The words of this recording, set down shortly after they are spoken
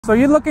So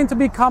you're looking to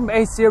become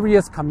a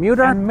serious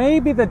commuter, and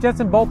maybe the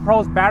Jetson Bolt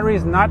Pro's battery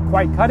is not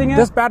quite cutting it.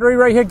 This battery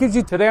right here gives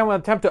you, today I'm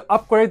going to attempt to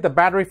upgrade the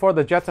battery for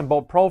the Jetson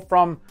Bolt Pro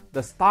from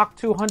the stock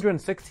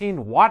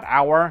 216 watt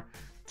hour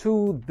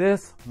to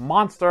this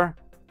monster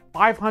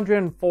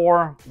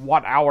 504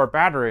 watt hour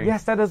battery.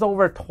 Yes, that is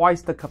over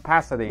twice the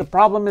capacity. The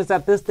problem is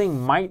that this thing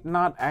might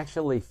not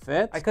actually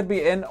fit. I could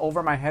be in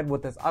over my head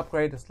with this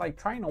upgrade. It's like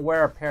trying to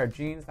wear a pair of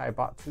jeans that I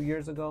bought 2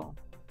 years ago.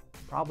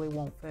 Probably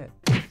won't fit.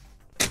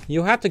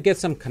 You have to get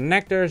some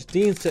connectors.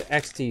 Dean's to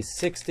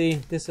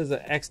XT60. This is a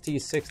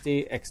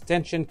XT60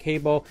 extension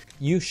cable.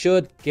 You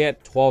should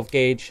get 12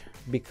 gauge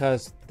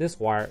because this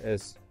wire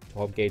is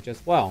 12 gauge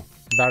as well.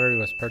 The battery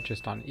was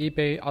purchased on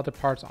eBay, other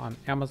parts on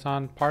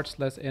Amazon, parts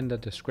list in the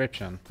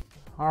description.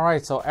 All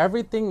right, so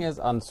everything is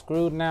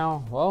unscrewed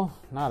now. Well,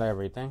 not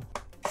everything.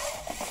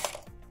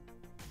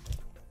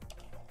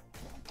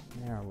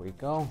 There we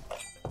go.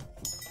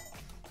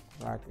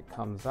 Bracket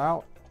comes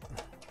out.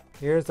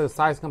 Here's the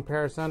size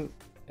comparison.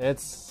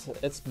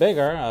 It's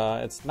bigger.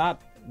 It's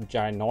not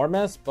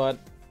ginormous, but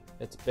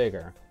it's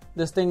bigger.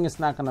 This thing is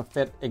not gonna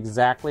fit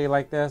exactly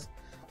like this,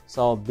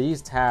 so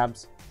these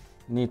tabs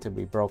need to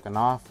be broken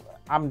off.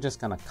 I'm just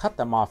gonna cut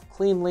them off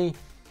cleanly,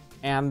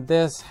 and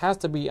this has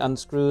to be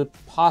unscrewed,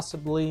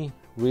 possibly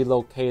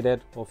relocated.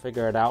 We'll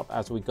figure it out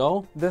as we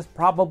go. This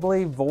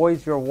probably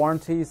voids your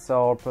warranty,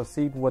 so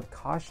proceed with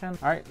caution.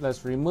 All right,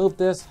 let's remove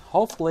this.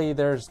 Hopefully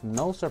there's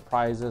no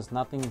surprises,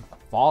 nothing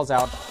falls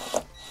out.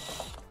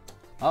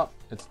 Oh,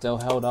 it's still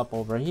held up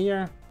over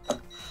here.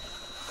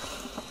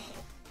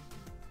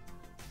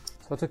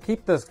 So to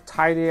keep this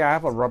tidy, I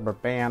have a rubber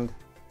band.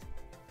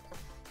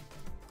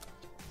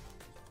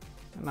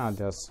 And I'll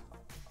just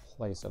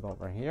place it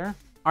over here.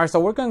 All right, so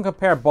we're gonna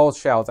compare both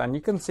shells, and you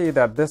can see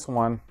that this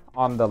one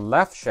on the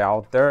left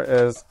shell, there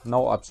is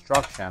no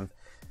obstruction.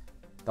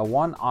 The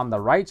one on the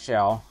right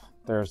shell,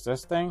 there's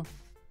this thing,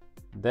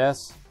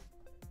 this,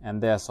 and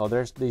this. So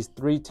there's these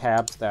 3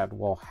 tabs that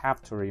we'll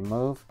have to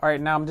remove. All right,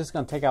 now I'm just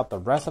gonna take out the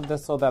rest of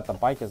this so that the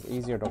bike is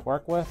easier to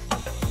work with.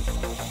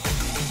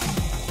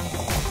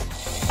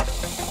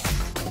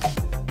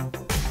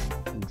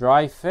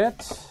 Dry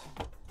fit.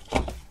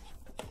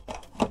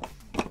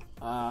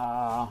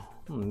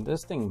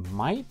 This thing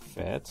might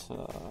fit.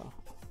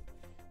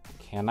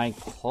 Can I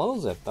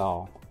close it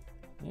though?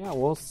 Yeah,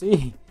 we'll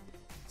see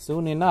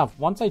soon enough.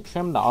 Once I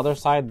trim the other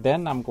side,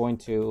 then I'm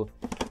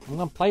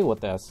gonna play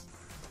with this.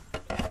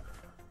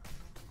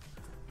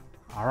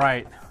 All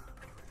right,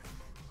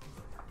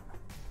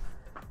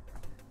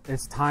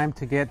 it's time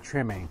to get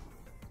trimming.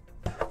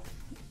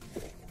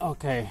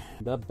 Okay,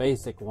 the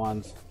basic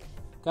ones.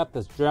 Got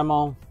this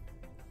Dremel.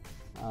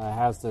 It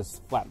has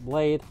this flat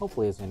blade.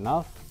 Hopefully it's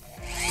enough.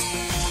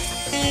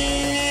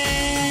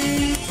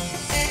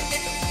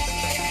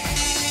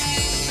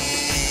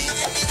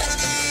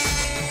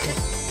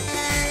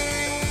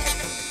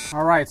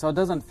 All right, so it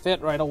doesn't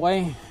fit right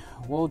away.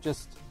 We'll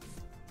just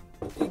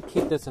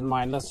keep this in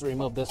mind. Let's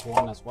remove this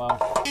one as well.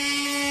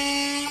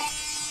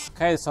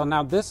 Okay, so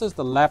now this is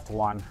the left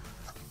one.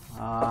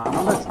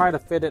 I'm gonna try to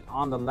fit it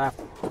on the left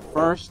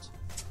first.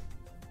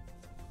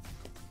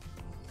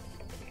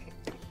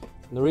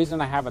 The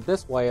reason I have it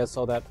this way is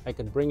so that I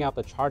could bring out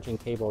the charging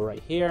cable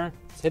right here.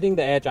 It's hitting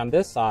the edge on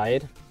this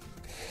side.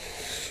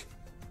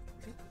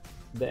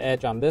 The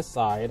edge on this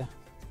side.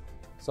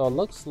 So it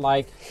looks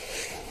like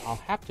I'll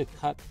have to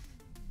cut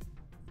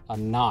a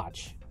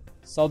notch.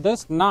 So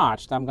this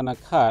notch that I'm gonna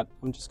cut,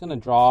 I'm just gonna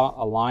draw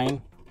a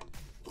line.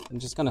 I'm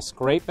just gonna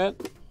scrape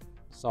it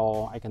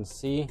so I can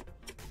see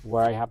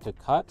where I have to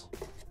cut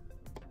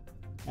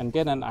and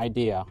get an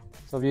idea.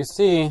 So if you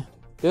see,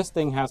 this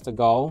thing has to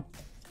go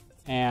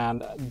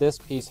and this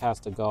piece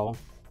has to go.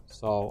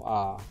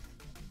 So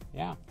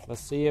yeah,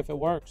 let's see if it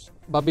works.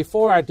 But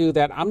before I do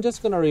that, I'm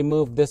just gonna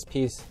remove this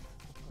piece.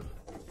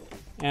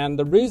 And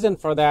the reason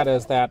for that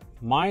is that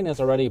mine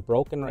is already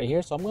broken right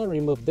here. So I'm gonna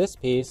remove this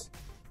piece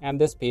and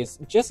this piece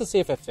just to see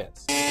if it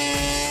fits.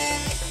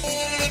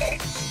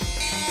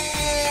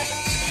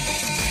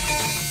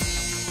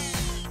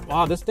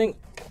 Wow, this thing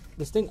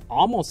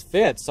almost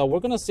fits. So we're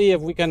gonna see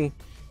if we can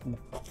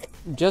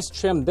just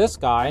trim this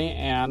guy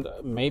and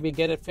maybe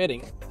get it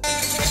fitting.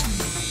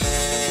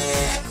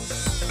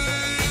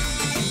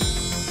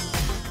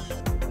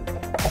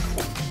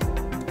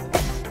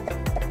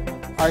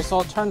 All right,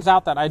 so it turns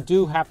out that I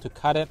do have to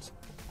cut it,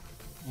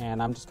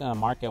 and I'm just gonna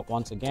mark it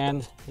once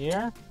again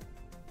here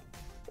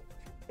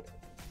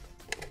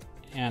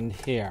and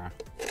here.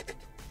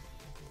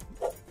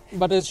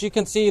 But as you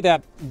can see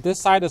that this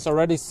side is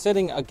already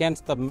sitting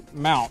against the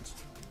mount.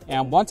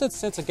 And once it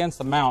sits against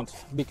the mount,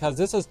 because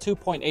this is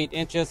 2.8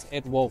 inches,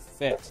 it will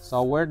fit.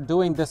 So we're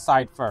doing this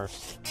side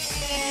first.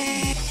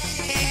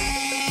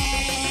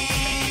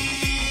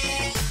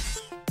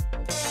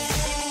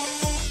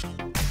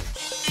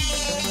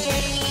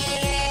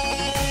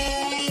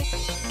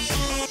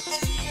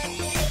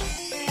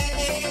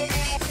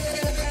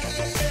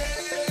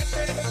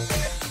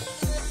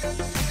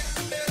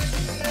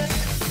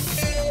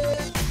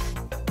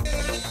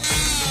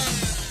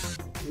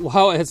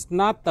 Well, it's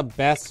not the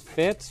best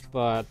fit,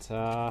 but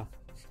yeah,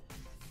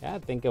 I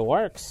think it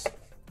works.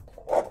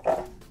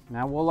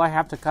 Now, will I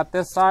have to cut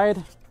this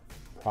side?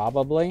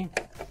 Probably.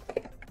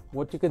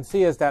 What you can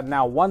see is that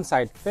now one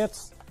side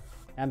fits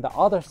and the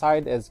other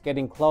side is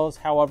getting close.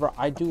 However,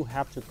 I do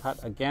have to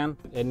cut again.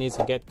 It needs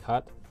to get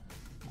cut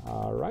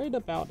right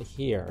about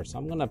here. So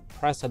I'm gonna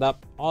press it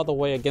up all the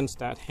way against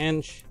that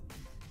hinge,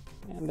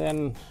 and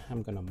then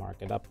I'm gonna mark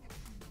it up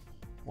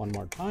one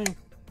more time.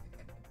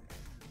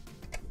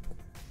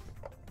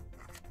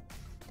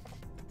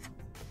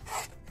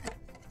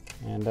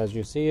 And as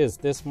you see is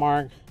this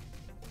mark.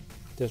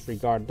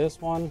 Disregard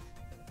this one.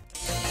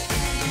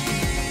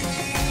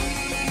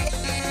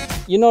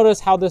 You notice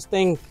how this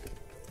thing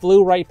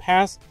flew right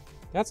past?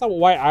 That's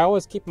why I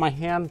always keep my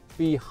hand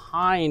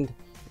behind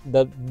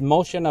the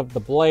motion of the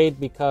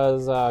blade,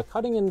 because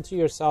cutting into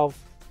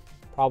yourself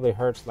probably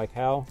hurts like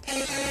hell.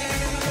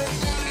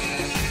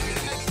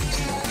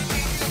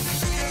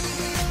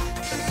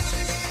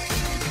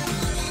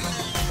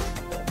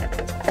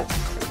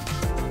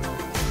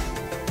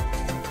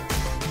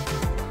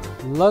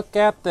 Look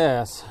at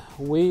this.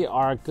 We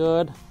are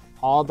good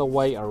all the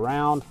way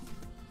around.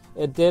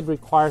 It did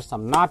require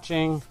some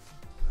notching.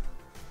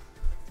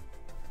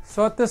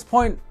 So at this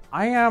point,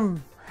 I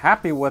am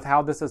happy with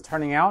how this is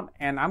turning out,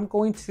 and I'm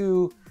going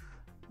to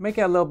make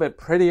it a little bit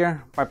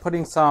prettier by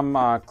putting some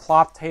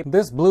cloth tape.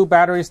 This blue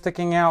battery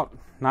sticking out,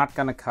 not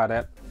gonna cut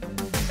it.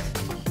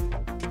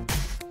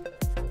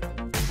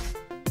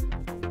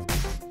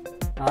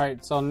 All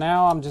right, so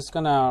now I'm just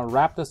gonna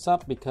wrap this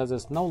up because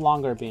it's no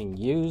longer being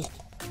used.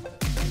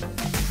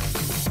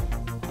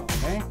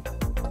 Okay,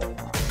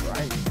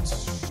 right.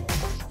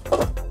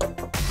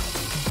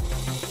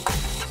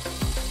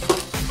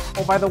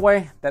 Oh, by the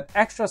way, that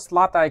extra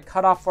slot that I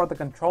cut off for the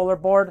controller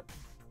board,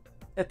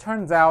 it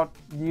turns out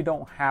you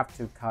don't have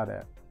to cut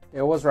it.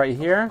 It was right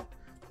here.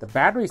 The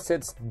battery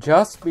sits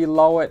just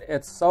below it.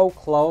 It's so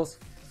close.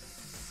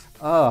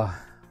 Oh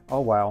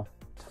well.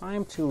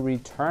 Time to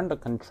return the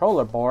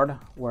controller board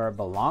where it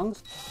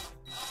belongs.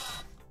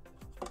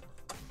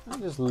 I'll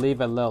just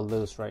leave it a little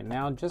loose right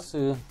now just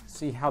to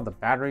see how the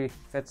battery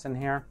fits in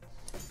here.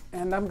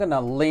 And I'm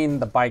gonna lean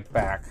the bike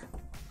back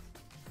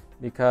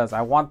because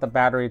I want the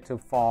battery to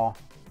fall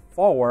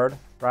forward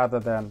rather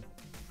than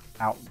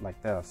out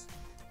like this.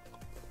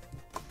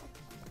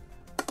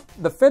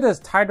 The fit is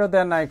tighter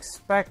than I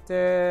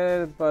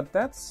expected, but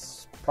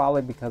that's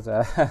probably because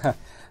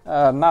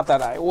not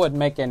that I would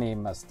make any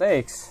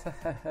mistakes.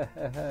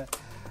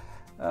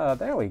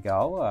 There we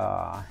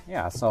go.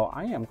 Yeah, so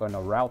I am going to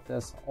route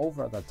this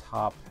over the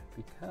top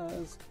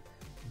because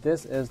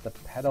this is the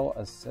pedal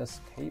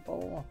assist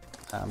cable.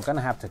 I'm going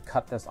to have to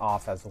cut this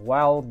off as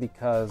well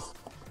because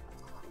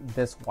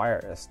this wire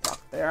is stuck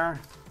there.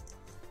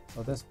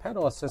 So this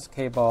pedal assist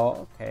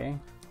cable, okay.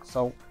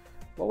 So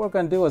what we're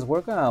going to do is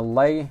we're going to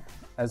lay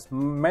as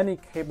many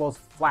cables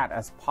flat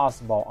as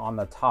possible on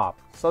the top.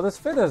 So this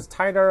fit is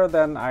tighter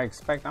than I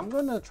expect. I'm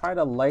going to try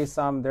to lay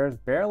some. There's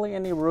barely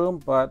any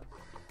room, but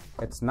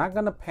it's not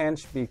going to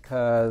pinch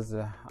because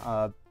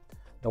the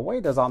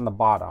weight is on the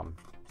bottom.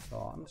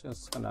 So I'm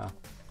just going to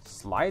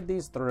slide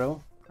these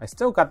through. I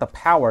still got the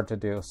power to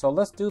do, so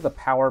let's do the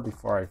power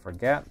before I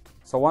forget.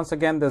 So once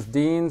again, this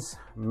Dean's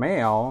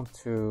male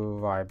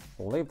to, I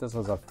believe this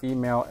was a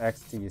female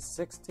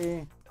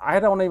XT60. I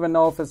don't even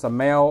know if it's a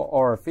male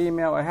or a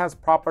female. It has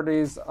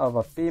properties of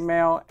a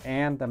female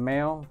and a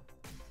male,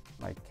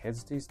 like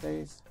kids these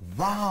days.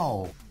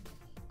 Wow.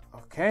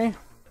 Okay.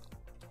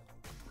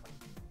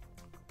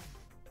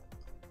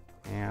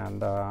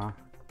 And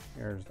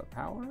here's the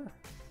power.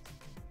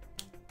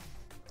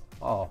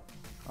 Oh,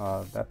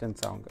 that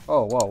didn't sound good.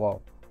 Oh,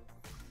 whoa.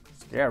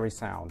 Scary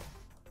sound.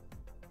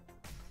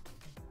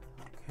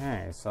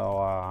 Okay,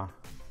 so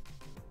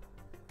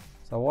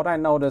what I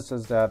noticed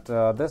is that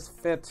this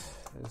fit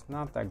is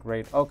not that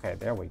great. Okay,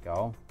 there we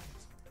go.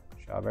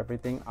 Shove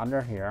everything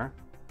under here.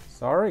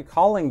 Sorry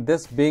calling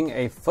this being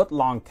a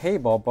foot-long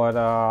cable,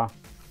 but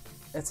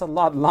it's a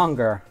lot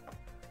longer.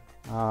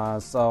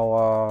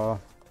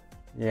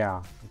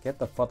 Yeah, get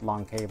the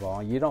foot-long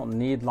cable. You don't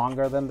need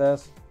longer than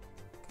this.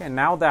 Okay,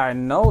 now that I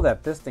know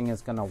that this thing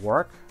is gonna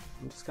work,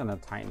 I'm just gonna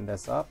tighten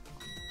this up.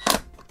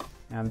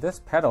 And this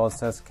pedal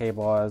assist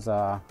cable is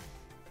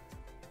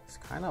it's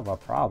kind of a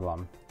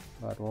problem,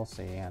 but we'll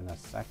see in a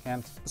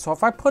second. So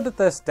if I put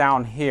this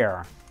down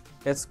here,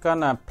 it's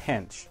gonna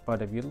pinch.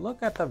 But if you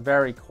look at the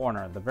very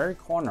corner,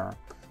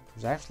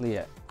 there's actually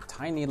a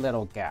tiny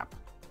little gap.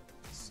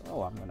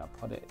 So I'm gonna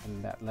put it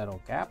in that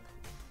little gap.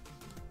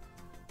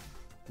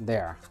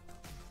 There.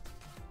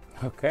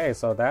 Okay,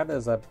 so that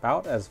is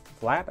about as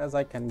flat as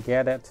I can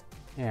get it.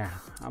 Yeah,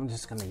 I'm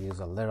just gonna use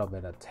a little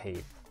bit of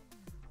tape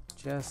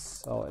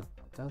just so it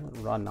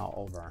doesn't run all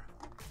over.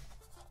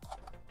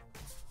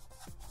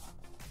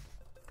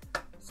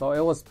 So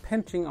it was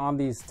pinching on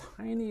these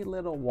tiny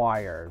little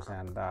wires,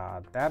 and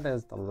that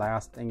is the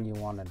last thing you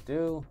want to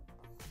do.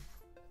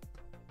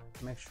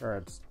 Make sure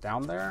it's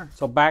down there.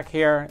 So back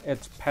here,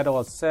 it's pedal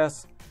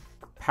assist,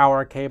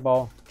 power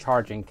cable,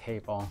 charging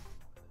cable.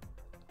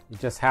 You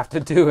just have to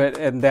do it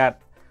in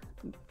that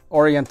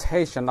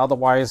orientation,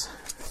 otherwise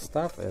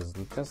stuff is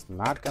just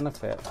not gonna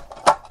fit.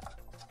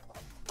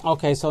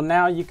 Okay, so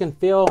now you can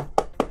feel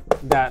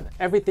that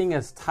everything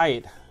is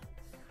tight,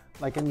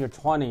 like in your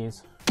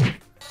 20s.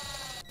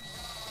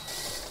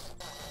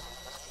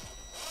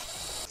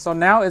 So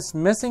now it's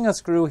missing a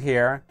screw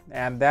here,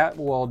 and that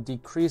will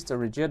decrease the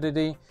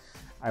rigidity.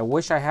 I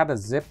wish I had a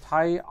zip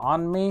tie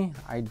on me.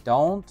 I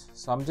don't,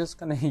 so I'm just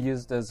gonna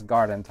use this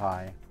garden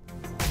tie.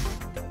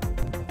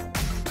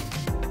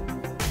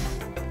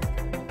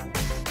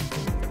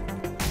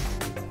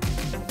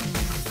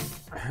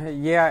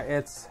 Yeah,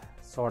 it's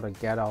sort of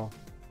ghetto,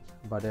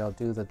 but it'll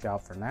do the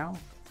job for now.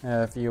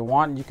 If you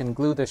want, you can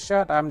glue this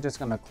shut. I'm just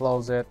gonna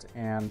close it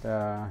and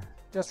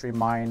just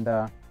remind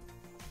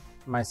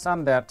my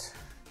son that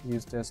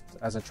use this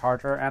as a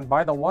charger. And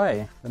by the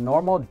way, the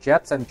normal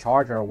Jetson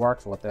charger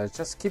works with this.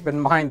 Just keep in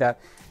mind that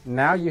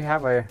now you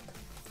have a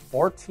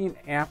 14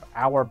 amp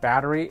hour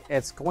battery.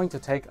 It's going to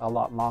take a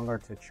lot longer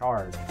to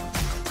charge.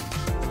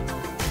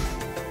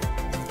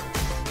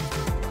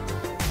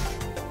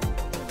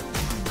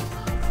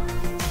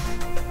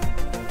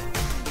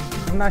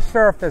 I'm not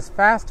sure if it's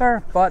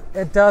faster, but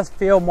it does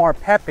feel more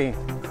peppy.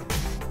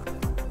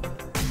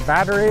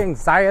 Battery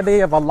anxiety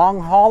of a long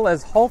haul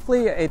is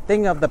hopefully a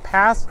thing of the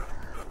past.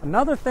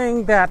 Another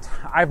thing that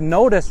I've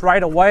noticed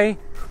right away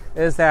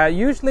is that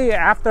usually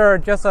after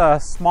just a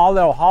small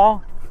little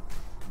haul,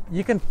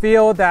 you can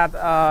feel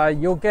that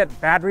you'll get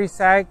battery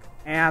sag,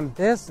 and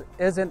this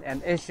isn't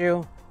an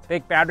issue.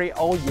 Big battery,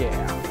 oh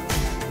yeah.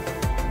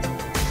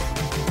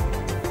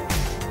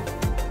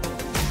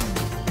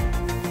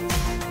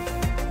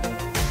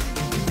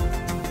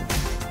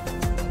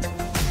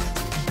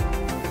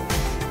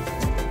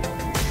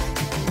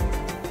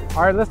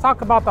 All right, let's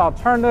talk about the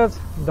alternatives.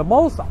 The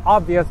most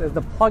obvious is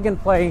the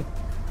plug-and-play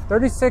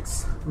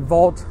 36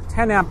 volt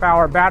 10 amp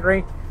hour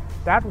battery.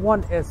 That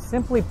one is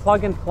simply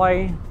plug and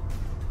play.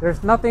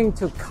 There's nothing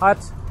to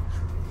cut,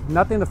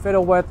 nothing to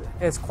fiddle with.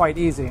 It's quite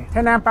easy.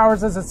 10 amp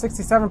hours is a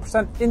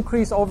 67%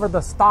 increase over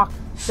the stock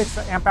 6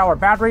 amp hour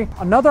battery.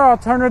 Another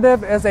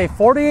alternative is a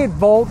 48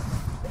 volt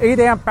 8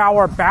 amp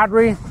hour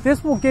battery.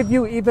 This will give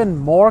you even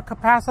more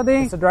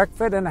capacity. It's a direct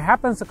fit and it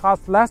happens to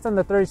cost less than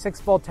the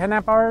 36 volt 10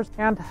 amp hours.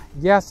 And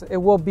yes, it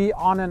will be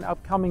on an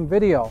upcoming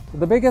video.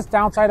 The biggest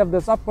downside of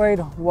this upgrade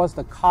was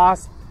the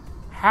cost.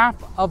 Half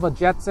of a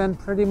Jetson,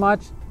 pretty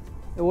much.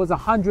 It was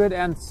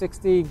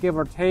 $160, give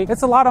or take.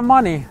 It's a lot of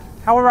money.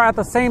 However, at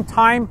the same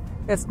time,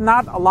 it's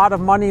not a lot of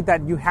money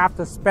that you have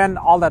to spend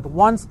all at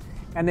once.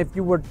 And if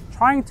you were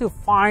trying to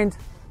find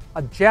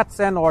a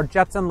Jetson or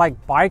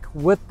Jetson-like bike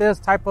with this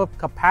type of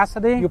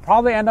capacity, you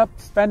probably end up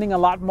spending a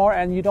lot more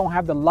and you don't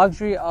have the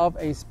luxury of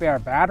a spare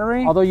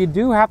battery. Although you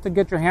do have to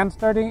get your hands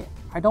dirty,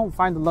 I don't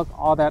find the look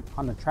all that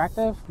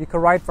unattractive. You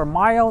can ride for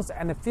miles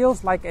and it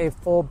feels like a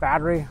full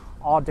battery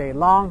all day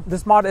long.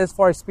 This mod is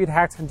for a Speed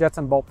Hacks and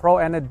Jetson Bolt Pro,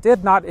 and it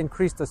did not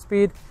increase the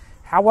speed.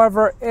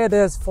 However, it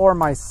is for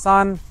my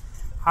son.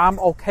 I'm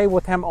okay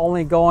with him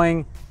only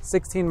going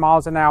 16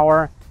 miles an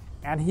hour,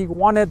 and he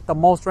wanted the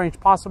most range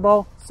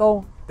possible,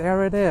 so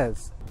there it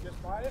is. You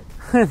just bought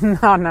it?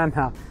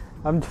 No.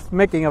 I'm just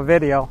making a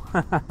video.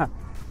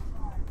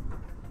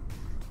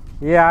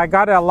 Yeah, I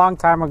got it a long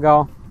time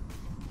ago.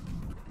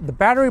 The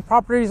battery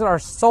properties are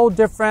so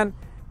different.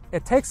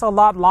 It takes a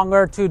lot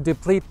longer to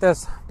deplete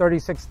this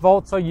 36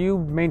 volts, so you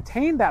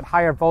maintain that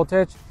higher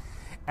voltage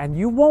and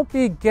you won't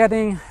be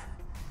getting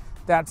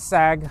that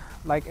sag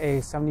like a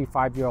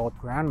 75-year-old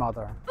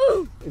grandmother.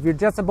 If your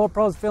Jetson Bolt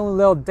Pro is feeling a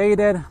little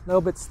dated, a little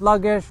bit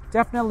sluggish,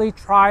 definitely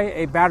try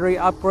a battery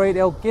upgrade.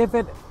 It'll give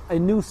it a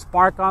new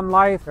spark on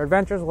life. Your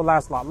adventures will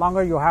last a lot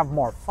longer. You'll have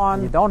more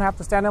fun. You don't have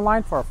to stand in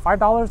line for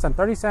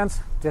 $5.30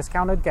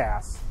 discounted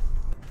gas.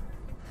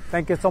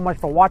 Thank you so much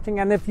for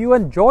watching, and if you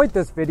enjoyed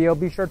this video,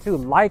 be sure to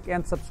like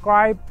and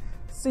subscribe.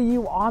 See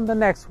you on the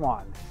next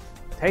one.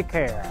 Take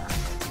care.